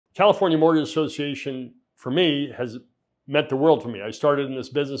California Mortgage Association, for me, has meant the world to me. I started in this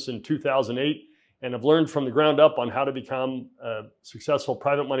business in 2008 and have learned from the ground up on how to become a successful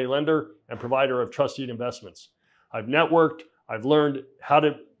private money lender and provider of trust deed investments. I've networked, I've learned how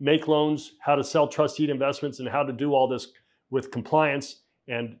to make loans, how to sell trust deed investments, and how to do all this with compliance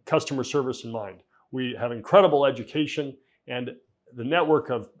and customer service in mind. We have incredible education, and the network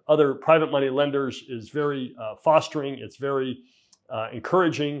of other private money lenders is very fostering, it's very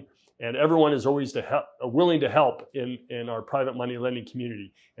encouraging, and everyone is always willing to help in our private money lending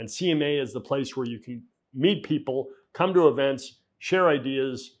community. And CMA is the place where you can meet people, come to events, share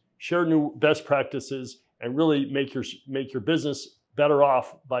ideas, share new best practices, and really make your business better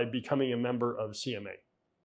off by becoming a member of CMA.